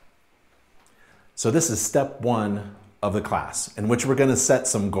So this is step one of the class, in which we're going to set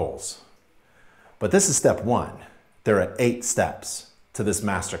some goals. But this is step one. There are 8 steps to this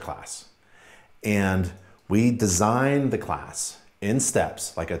masterclass. And we designed the class in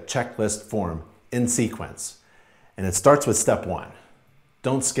steps, like a checklist form, in sequence. And it starts with step one.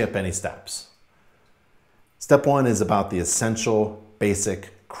 Don't skip any steps. Step one is about the essential,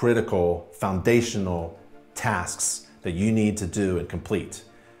 basic, critical, foundational tasks that you need to do and complete.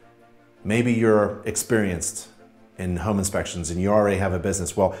 Maybe you're experienced in home inspections and you already have a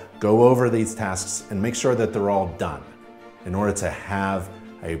business. Well, go over these tasks and make sure that they're all done in order to have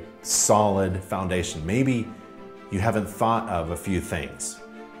a solid foundation. Maybe you haven't thought of a few things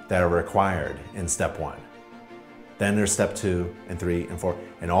that are required in step one. Then there's step 2 and 3 and 4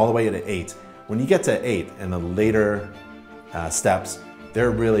 and all the way to 8. When you get to 8 and the later steps, they're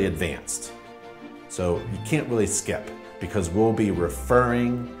really advanced. So you can't really skip because we'll be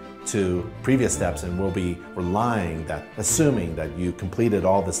referring to previous steps and we'll be assuming that you completed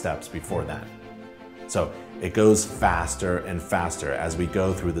all the steps before then. So it goes faster and faster as we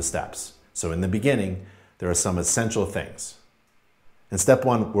go through the steps. So in the beginning, there are some essential things. In step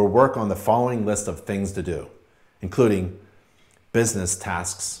 1, we'll work on the following list of things to do, including business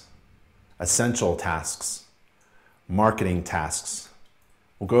tasks, essential tasks, marketing tasks.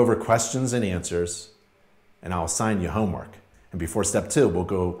 We'll go over questions and answers, and I'll assign you homework. And before step 2,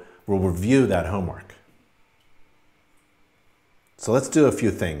 we'll review that homework. So let's do a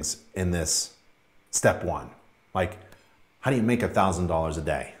few things in this step 1. Like, how do you make $1,000 a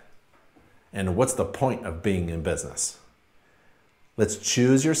day? And what's the point of being in business? Let's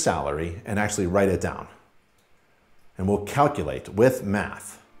choose your salary and actually write it down. And we'll calculate with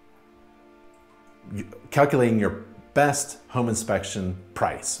math, calculating your best home inspection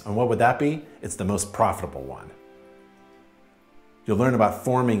price. And what would that be? It's the most profitable one. You'll learn about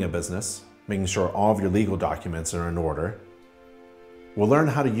forming a business, making sure all of your legal documents are in order. We'll learn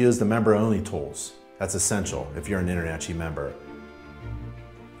how to use the member-only tools. That's essential if you're an InterNACHI member.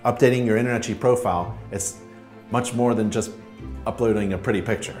 Updating your InterNACHI profile, it's much more than just uploading a pretty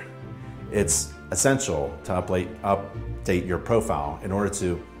picture. It's essential to update your profile in order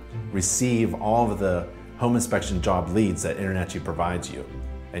to receive all of the home inspection job leads that InterNACHI provides you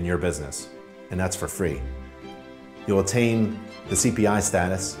and your business, and that's for free. You'll attain the CPI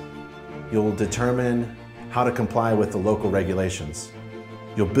status. You'll determine how to comply with the local regulations.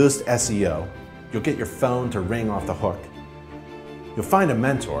 You'll boost SEO. You'll get your phone to ring off the hook. You'll find a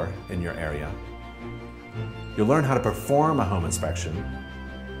mentor in your area. You'll learn how to perform a home inspection,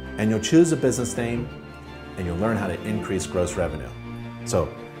 and you'll choose a business name, and you'll learn how to increase gross revenue.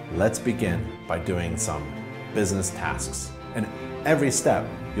 So let's begin by doing some business tasks. And every step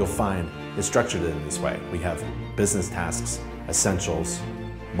you'll find is structured in this way. We have business tasks, essentials,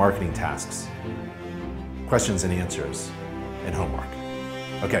 marketing tasks, questions and answers, and homework.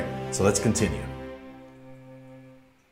 Okay, so let's continue.